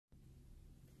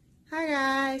Hi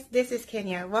guys, this is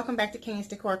Kenya. Welcome back to Kenya's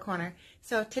Decor Corner.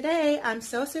 So today I'm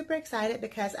so super excited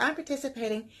because I'm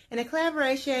participating in a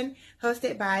collaboration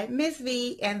hosted by Miss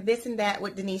V and This and That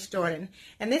with Denise Jordan.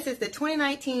 And this is the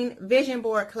 2019 Vision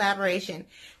Board collaboration.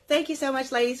 Thank you so much,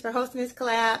 ladies, for hosting this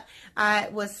collab. I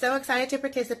was so excited to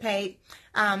participate.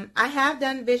 I have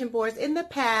done vision boards in the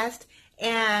past,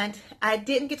 and I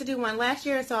didn't get to do one last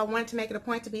year, so I wanted to make it a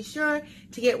point to be sure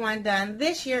to get one done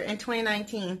this year in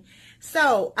 2019.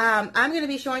 So I'm going to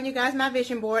be showing you guys my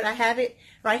vision board. I have it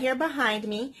right here behind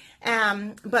me.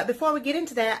 But before we get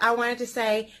into that, I wanted to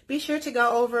say be sure to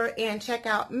go over and check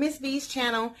out Miss V's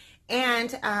channel and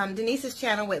Denise's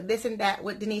channel with This and That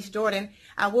with Denise Jordan.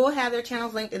 I will have their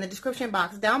channels linked in the description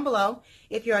box down below.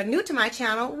 If you are new to my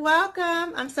channel,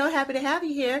 welcome. I'm so happy to have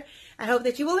you here. I hope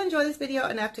that you will enjoy this video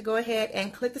enough to go ahead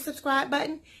and click the subscribe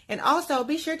button. And also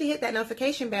be sure to hit that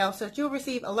notification bell so that you'll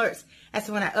receive alerts as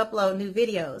to when I upload new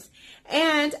videos.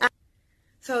 And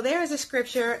so there is a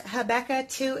scripture, Habakkuk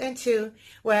 2:2,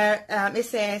 where it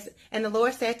says, "And the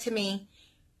Lord said to me,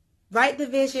 write the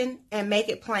vision and make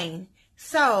it plain."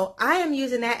 So I am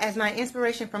using that as my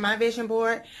inspiration for my vision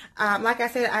board. Like I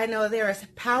said, I know there is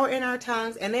power in our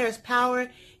tongues, and there is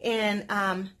power in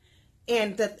our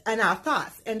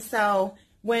thoughts. And so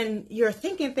when you're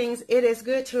thinking things, it is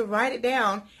good to write it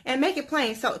down and make it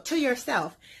plain, so to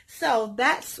yourself. So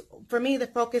that's, for me, the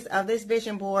focus of this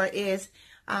vision board is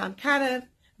kind of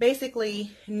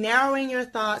basically narrowing your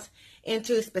thoughts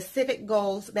into specific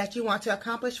goals that you want to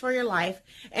accomplish for your life,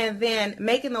 and then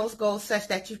making those goals such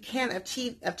that you can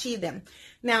achieve them.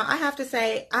 Now, I have to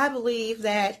say, I believe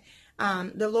that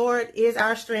the Lord is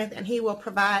our strength, and He will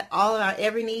provide all of our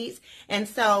every needs. And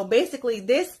so basically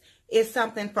this is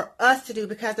something for us to do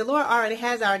because the Lord already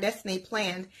has our destiny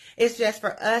planned. It's just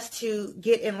for us to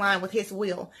get in line with His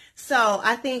will. So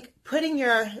I think putting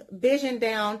your vision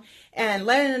down and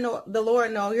letting the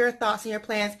Lord know your thoughts and your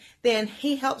plans, then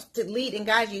He helps to lead and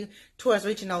guide you towards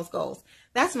reaching those goals.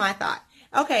 That's my thought.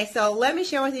 Okay, so let me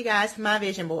share with you guys my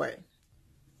vision board.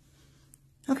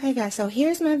 Okay guys, so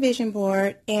here's my vision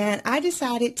board, and I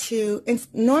decided to, and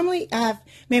normally I've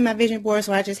made my vision boards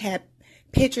where I just had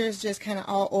pictures just kind of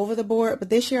all over the board, but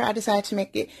this year I decided to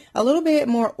make it a little bit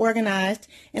more organized.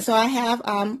 And so I have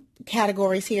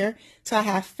categories here. So I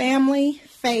have family,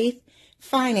 faith,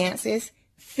 finances,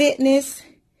 fitness,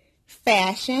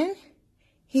 fashion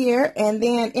here, and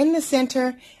then in the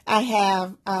center I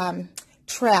have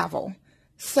travel.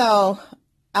 So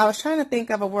I was trying to think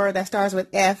of a word that starts with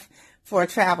F for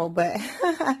travel, but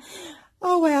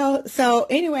oh well. So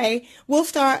anyway, we'll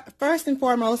start first and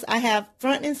foremost. I have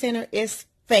front and center is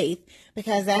faith,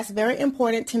 because that's very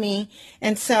important to me.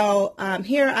 And so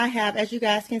here I have, as you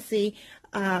guys can see,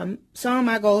 some of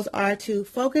my goals are to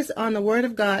focus on the Word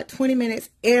of God 20 minutes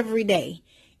every day,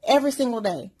 every single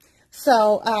day.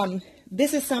 So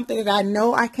this is something that I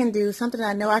know I can do, something that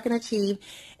I know I can achieve,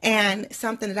 and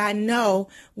something that I know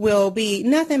will be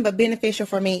nothing but beneficial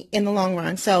for me in the long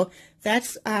run. So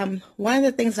that's one of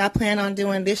the things I plan on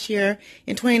doing this year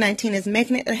in 2019 is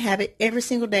making it a habit every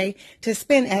single day to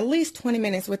spend at least 20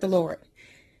 minutes with the Lord.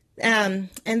 And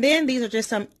then these are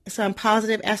just some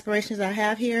positive aspirations I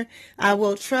have here. I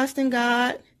will trust in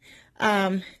God.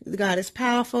 God is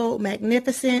powerful,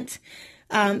 magnificent.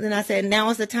 Then I said, now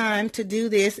is the time to do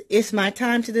this. It's my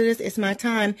time to do this. It's my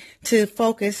time to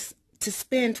focus, to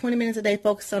spend 20 minutes a day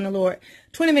focused on the Lord,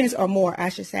 20 minutes or more, I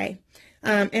should say,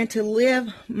 and to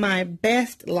live my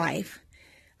best life.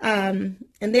 And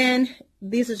then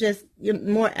these are just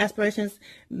more aspirations,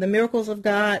 the miracles of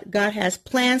God. God has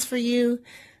plans for you.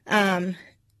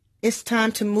 It's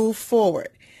time to move forward.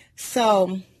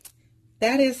 So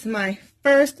that is my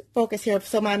first focus here.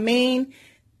 So my main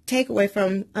takeaway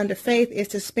from under faith is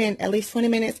to spend at least 20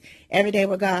 minutes every day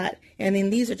with God. And then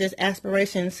these are just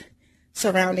aspirations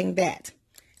surrounding that.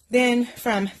 Then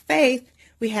from faith,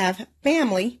 we have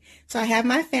family. So I have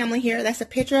my family here. That's a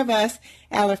picture of us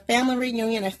at a family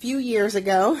reunion a few years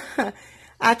ago.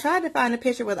 I tried to find a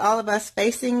picture with all of us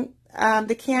facing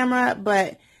the camera,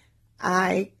 but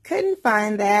I couldn't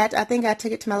find that. I think I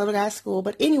took it to my little guy's school.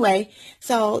 But anyway,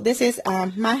 so this is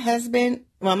my husband,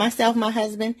 well, myself, my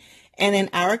husband, and then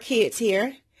our kids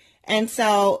here. And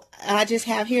so I just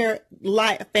have here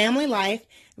family life.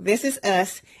 This is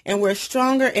us, and we're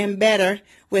stronger and better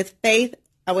with faith,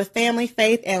 with family,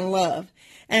 faith, and love.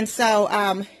 And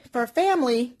so for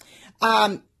family,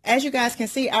 as you guys can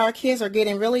see, our kids are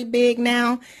getting really big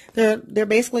now. They're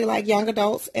basically like young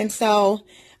adults. And so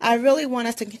I really want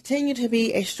us to continue to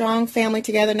be a strong family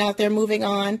together now that they're moving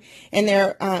on, and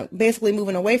they're basically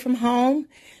moving away from home.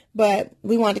 but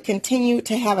we want to continue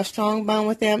to have a strong bond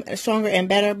with them, a stronger and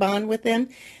better bond with them.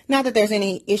 Not that there's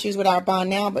any issues with our bond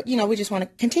now, but, we just want to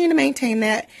continue to maintain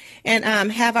that and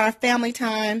have our family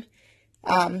time,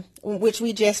 which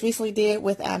we just recently did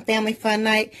with Family Fun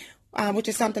Night, which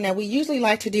is something that we usually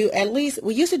like to do. At least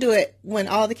we used to do it when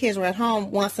all the kids were at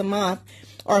home once a month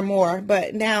or more,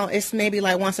 but now it's maybe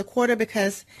like once a quarter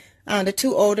because the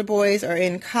two older boys are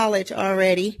in college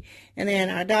already, and then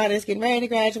our daughter's getting ready to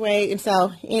graduate. And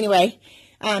so anyway,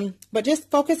 but just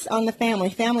focus on the family.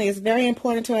 Family is very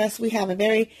important to us. We have a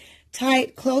very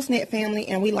tight, close-knit family,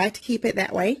 and we like to keep it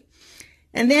that way.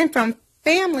 And then from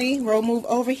family, we'll move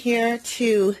over here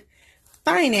to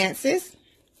finances.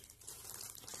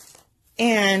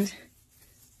 And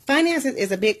finances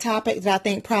is a big topic that I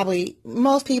think probably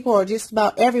most people or just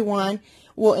about everyone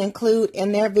will include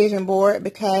in their vision board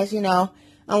because,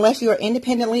 unless you are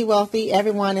independently wealthy,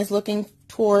 everyone is looking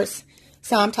towards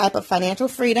some type of financial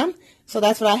freedom. So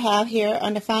that's what I have here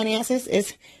under finances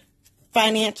is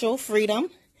financial freedom.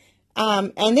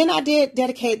 And then I did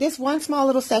dedicate this one small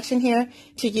little section here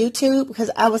to YouTube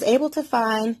because I was able to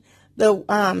find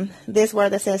this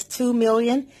word that says 2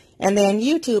 million and then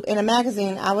YouTube in a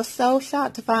magazine. I was so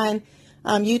shocked to find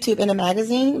YouTube in a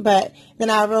magazine, but then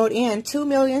I wrote in 2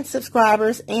 million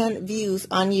subscribers and views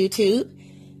on YouTube.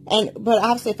 But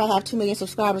obviously if I have 2 million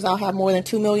subscribers, I'll have more than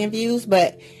 2 million views.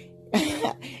 But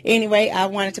anyway, I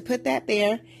wanted to put that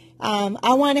there.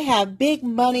 I want to have big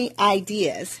money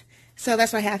ideas. So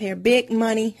that's what I have here, big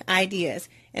money ideas.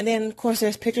 And then, of course,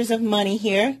 there's pictures of money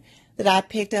here that I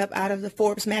picked up out of the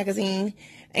Forbes magazine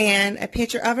and a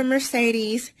picture of a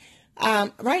Mercedes.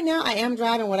 Right now, I am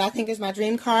driving what I think is my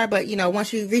dream car, but,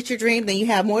 once you reach your dream, then you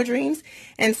have more dreams.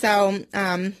 And so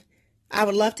I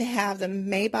would love to have the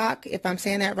Maybach, if I'm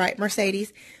saying that right,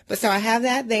 Mercedes. But so I have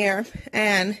that there.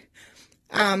 And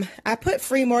I put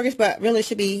free mortgage, but really it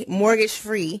should be mortgage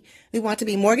free. We want to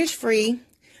be mortgage free.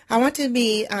 I want to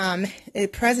be a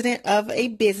president of a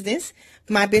business.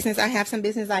 My business, I have some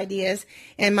business ideas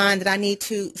in mind that I need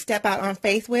to step out on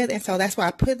faith with. And so that's why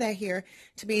I put that here,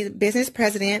 to be the business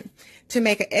president, to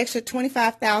make an extra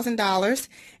 $25,000.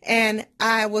 And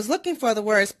I was looking for the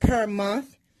words per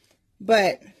month,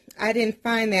 but I didn't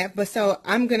find that. But so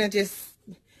I'm going to just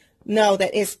know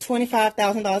that it's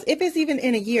 $25,000. If it's even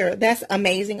in a year, that's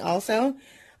amazing also.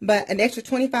 But an extra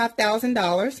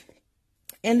 $25,000.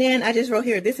 And then I just wrote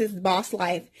here, this is boss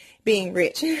life, being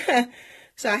rich.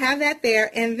 So I have that there.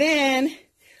 And then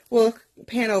we'll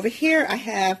pan over here. I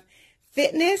have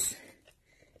fitness.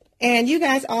 And you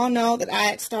guys all know that I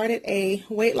had started a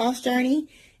weight loss journey.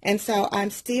 And so I'm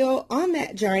still on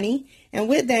that journey. And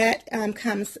with that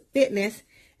comes fitness.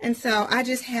 And so I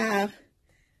just have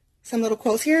some little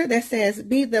quotes here that says,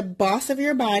 be the boss of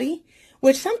your body,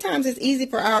 which sometimes it's easy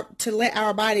to let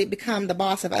our body become the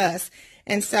boss of us.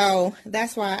 And so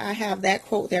that's why I have that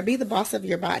quote there, be the boss of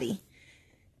your body.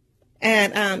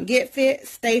 And get fit,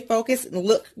 stay focused, and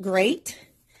look great.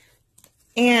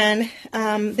 And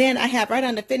then I have right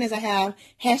under fitness, I have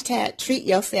hashtag treat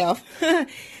yourself.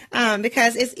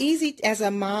 Because it's easy as a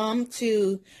mom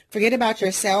to forget about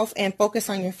yourself and focus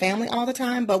on your family all the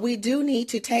time. But we do need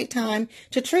to take time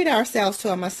to treat ourselves,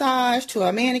 to a massage, to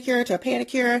a manicure, to a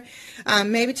pedicure,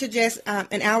 maybe to just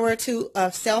an hour or two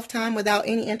of self-time without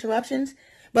any interruptions.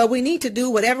 But we need to do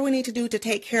whatever we need to do to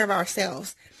take care of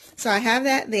ourselves. So I have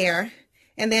that there.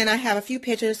 And then I have a few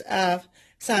pictures of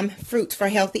some fruits for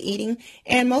healthy eating.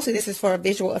 And mostly this is for a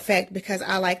visual effect because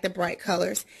I like the bright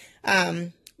colors.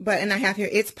 And I have here,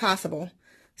 it's possible.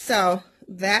 So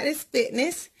that is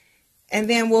fitness. And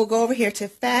then we'll go over here to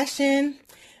fashion.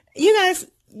 You guys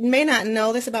may not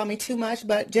know this about me too much,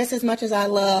 but just as much as I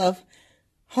love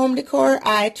home decor,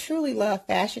 I truly love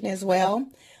fashion as well.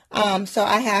 So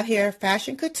I have here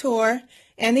fashion couture.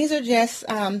 And these are just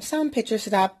some pictures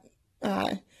that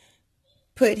I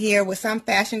put here with some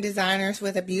fashion designers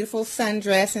with a beautiful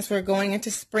sundress since we're going into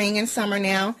spring and summer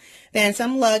now. Then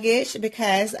some luggage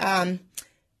because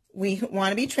we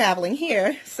want to be traveling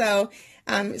here. So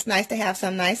it's nice to have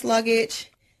some nice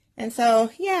luggage. And so,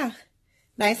 yeah,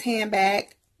 nice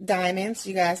handbag, diamonds.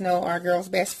 You guys know our girl's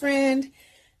best friend.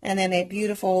 And then a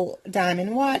beautiful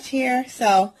diamond watch here.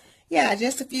 So, yeah,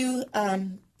 just a few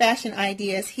fashion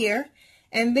ideas here.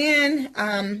 And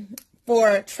then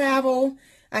for travel,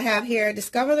 I have here,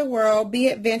 discover the world, be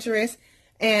adventurous,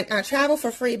 and travel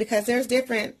for free because there's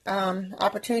different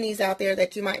opportunities out there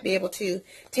that you might be able to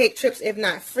take trips, if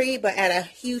not free, but at a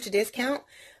huge discount.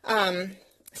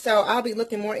 So I'll be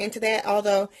looking more into that,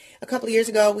 although a couple of years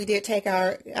ago we did take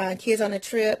our kids on a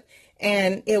trip,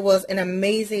 and it was an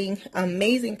amazing,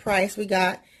 amazing price. We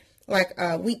got like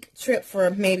a week trip for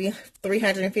maybe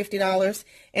 $350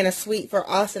 and a suite for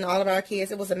us and all of our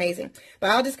kids. It was amazing.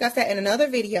 But I'll discuss that in another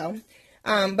video.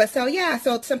 But so yeah,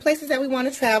 so some places that we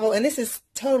want to travel, and this is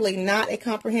totally not a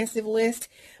comprehensive list,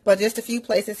 but just a few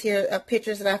places here of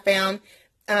pictures that I found.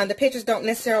 The pictures don't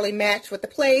necessarily match with the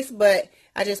place, but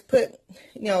I just put,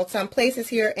 some places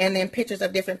here and then pictures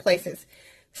of different places.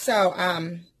 So,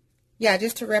 yeah,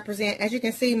 just to represent, as you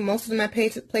can see, most of my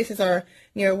places are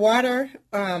near water,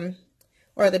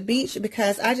 or the beach,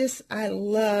 because I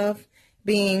love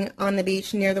being on the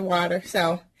beach near the water.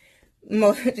 So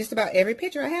just about every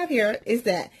picture I have here is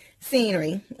that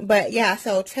scenery. But yeah,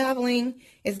 so traveling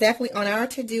is definitely on our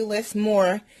to-do list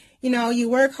more. You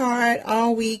work hard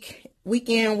all week, week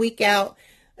in, week out,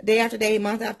 day after day,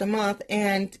 month after month,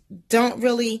 and don't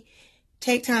really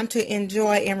take time to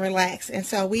enjoy and relax. And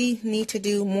so we need to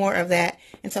do more of that.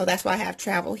 And so that's why I have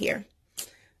travel here.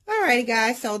 Alrighty,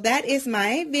 guys. So that is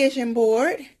my vision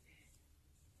board.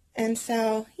 And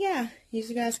so, yeah,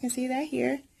 you guys can see that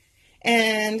here.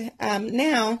 And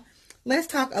now let's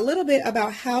talk a little bit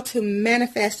about how to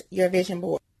manifest your vision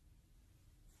board.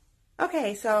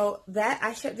 Okay, so that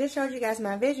I just showed you guys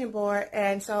my vision board.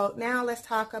 And so now let's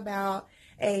talk about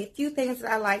a few things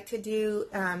that I like to do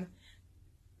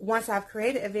once I've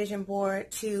created a vision board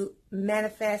to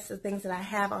manifest the things that I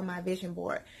have on my vision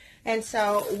board. And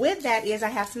so with that is, I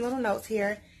have some little notes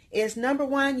here, is number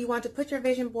one, you want to put your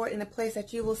vision board in a place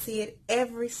that you will see it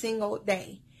every single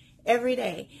day. Every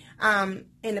day.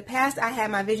 In the past, I had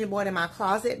my vision board in my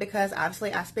closet because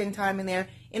obviously I spend time in there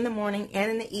in the morning and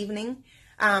in the evening.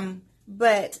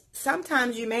 But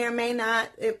sometimes you may or may not,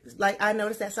 like I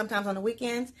noticed that sometimes on the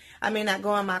weekends, I may not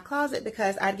go in my closet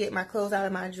because I'd get my clothes out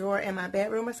of my drawer in my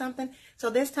bedroom or something. So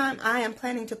this time I am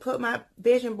planning to put my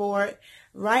vision board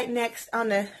right next on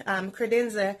the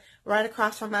credenza, right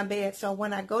across from my bed. So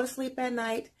when I go to sleep at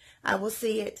night, I will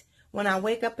see it. When I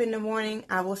wake up in the morning,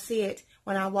 I will see it.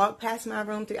 When I walk past my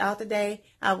room throughout the day,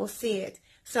 I will see it.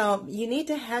 So you need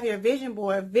to have your vision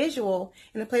board visual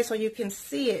in a place where you can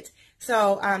see it.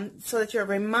 So that you're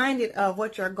reminded of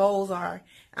what your goals are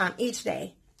each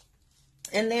day.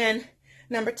 And then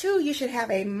number two, you should have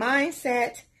a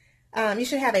mindset. You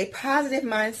should have a positive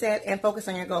mindset and focus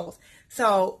on your goals.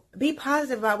 So be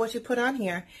positive about what you put on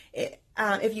here.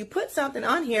 If you put something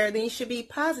on here, then you should be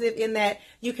positive in that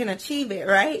you can achieve it,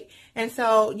 right? And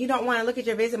so you don't want to look at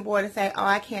your vision board and say, oh,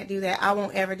 I can't do that. I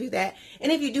won't ever do that.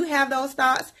 And if you do have those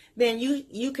thoughts, then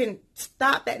you can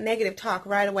stop that negative talk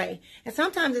right away. And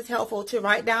sometimes it's helpful to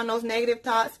write down those negative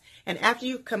thoughts. And after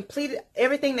you complete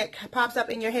everything that pops up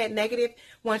in your head negative,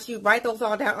 once you write those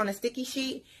all down on a sticky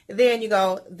sheet, then you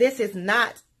go, this is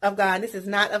not of God. This is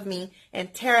not of me,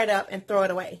 and tear it up and throw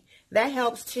it away. That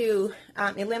helps to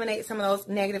eliminate some of those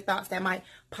negative thoughts that might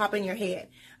pop in your head.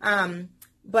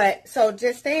 But so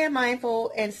just staying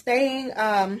mindful and staying,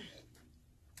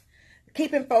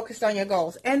 keeping focused on your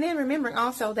goals. And then remembering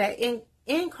also that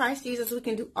in Christ Jesus, we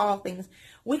can do all things.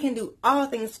 We can do all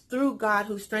things through God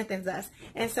who strengthens us.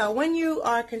 And so when you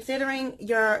are considering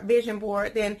your vision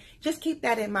board, then just keep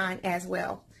that in mind as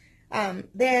well.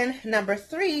 Then number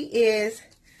three is,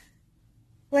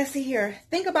 let's see here.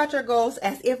 Think about your goals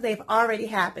as if they've already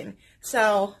happened.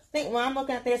 So when I'm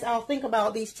looking at this, I'll think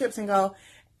about these trips and go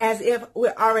as if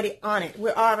we're already on it.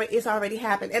 It's already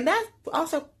happened. And that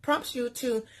also prompts you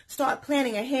to start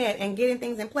planning ahead and getting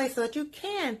things in place so that you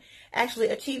can actually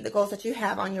achieve the goals that you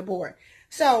have on your board.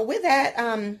 So with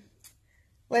that,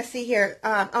 let's see here.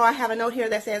 I have a note here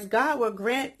that says God will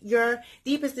grant your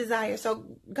deepest desire. So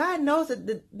God knows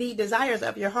the desires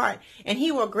of your heart, and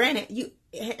He will grant it.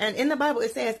 And in the Bible,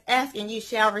 it says, ask and you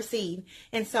shall receive.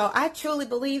 And so I truly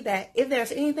believe that if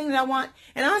there's anything that I want,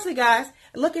 and honestly, guys,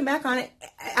 looking back on it,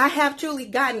 I have truly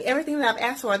gotten everything that I've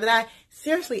asked for, that I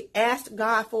seriously asked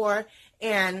God for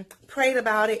and prayed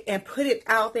about it and put it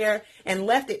out there and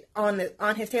left it on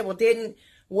His table. Didn't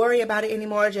worry about it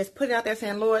anymore. Just put it out there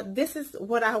saying, Lord, this is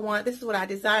what I want. This is what I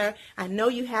desire. I know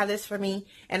you have this for me,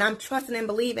 and I'm trusting and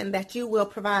believing that you will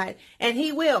provide. And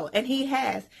He will, and He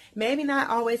has. Maybe not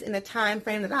always in the time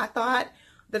frame that I thought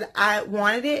that I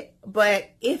wanted it, but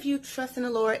if you trust in the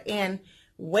Lord and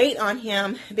wait on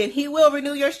Him, then He will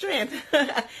renew your strength.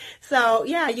 So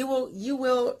yeah, you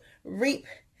will reap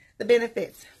the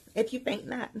benefits if you faint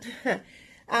not.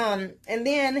 And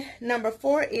then number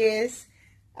four is,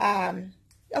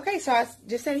 okay, so I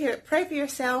just said here, pray for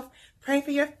yourself, pray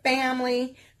for your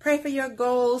family, pray for your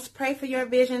goals, pray for your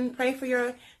vision, pray for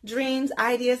your dreams,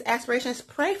 ideas, aspirations,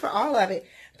 pray for all of it.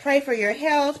 Pray for your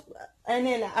health. And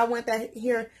then I went that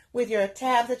here with your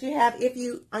tabs that you have. If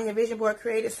you, on your vision board,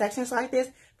 created sections like this,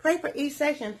 pray for each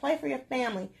section. Pray for your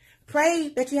family. Pray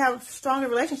that you have a stronger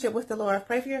relationship with the Lord.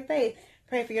 Pray for your faith.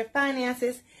 Pray for your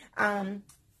finances.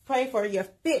 Pray for your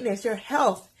fitness, your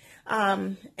health.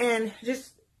 And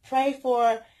just pray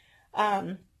for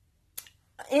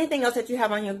anything else that you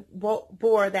have on your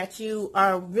board that you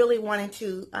are really wanting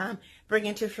to bring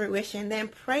into fruition. Then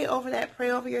pray over that.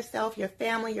 Pray over yourself, your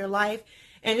family, your life,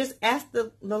 and just ask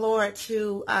the Lord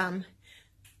to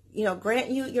grant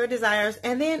you your desires.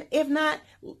 And then if not,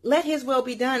 let his will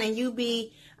be done and you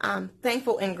be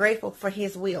thankful and grateful for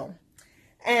his will.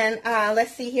 And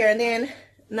let's see here. And then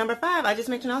number 5, I just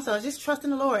mentioned also, is just trust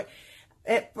in the Lord.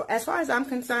 As far as I'm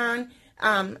concerned,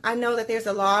 I know that there's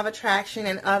a law of attraction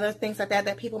and other things like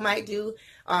that people might do,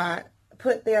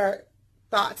 put their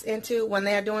thoughts into when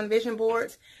they're doing vision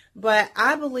boards. But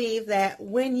I believe that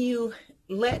when you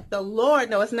let the Lord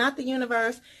know, it's not the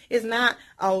universe, it's not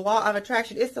a law of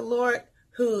attraction, it's the Lord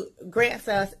who grants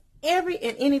us every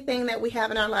and anything that we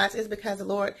have in our lives, is because the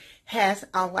Lord has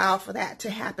allowed for that to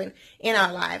happen in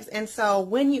our lives. And so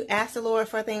when you ask the Lord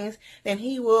for things, then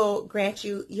he will grant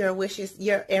you your wishes,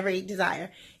 your every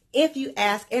desire. If you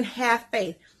ask and have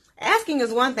faith. Asking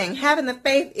is one thing. Having the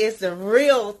faith is the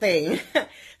real thing.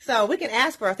 So we can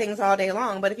ask for things all day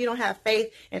long, but if you don't have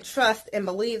faith and trust and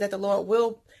believe that the Lord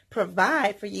will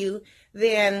provide for you,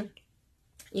 then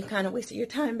you kind of wasted your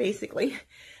time, basically.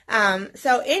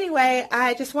 So anyway,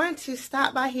 I just wanted to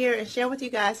stop by here and share with you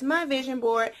guys my vision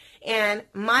board and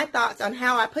my thoughts on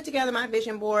how I put together my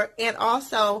vision board, and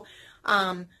also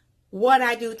what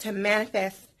I do to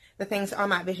manifest the things on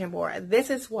my vision board. This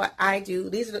is what I do.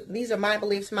 These are my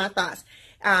beliefs, my thoughts.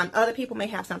 Other people may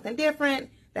have something different.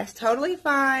 That's totally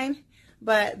fine.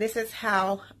 But this is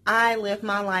how I live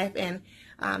my life, and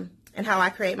how I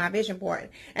create my vision board.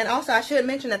 And also, I should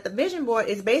mention that the vision board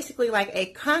is basically like a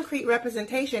concrete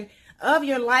representation of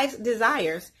your life's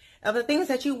desires, of the things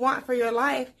that you want for your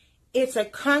life. It's a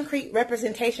concrete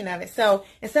representation of it. So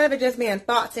instead of it just being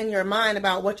thoughts in your mind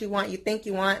about what you want, you think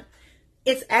you want,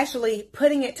 it's actually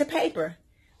putting it to paper.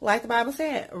 Like the Bible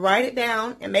said, write it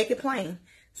down and make it plain.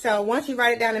 So once you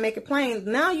write it down and make it plain,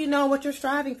 now you know what you're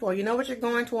striving for. You know what you're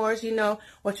going towards. You know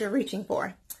what you're reaching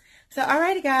for. So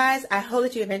alrighty guys, I hope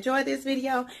that you have enjoyed this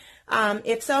video.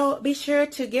 If so, be sure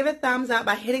to give it a thumbs up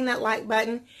by hitting that like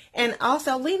button. And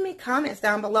also leave me comments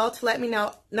down below to let me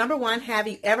know, number 1, have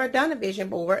you ever done a vision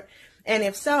board? And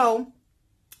if so,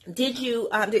 did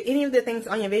any of the things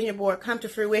on your vision board come to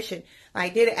fruition?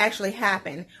 Like, did it actually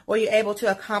happen? Were you able to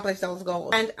accomplish those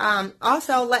goals? And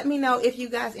also let me know if you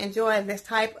guys enjoy this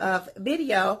type of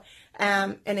video.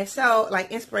 And if so,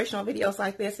 like inspirational videos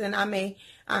like this, then I may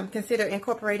consider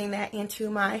incorporating that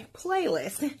into my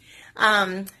playlist.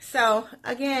 So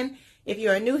again, if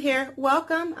you are new here,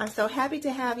 welcome. I'm so happy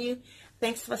to have you.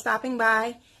 Thanks for stopping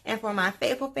by. And for my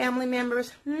faithful family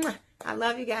members, I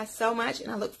love you guys so much,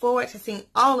 and I look forward to seeing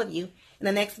all of you in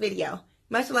the next video.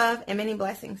 Much love and many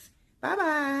blessings.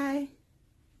 Bye-bye.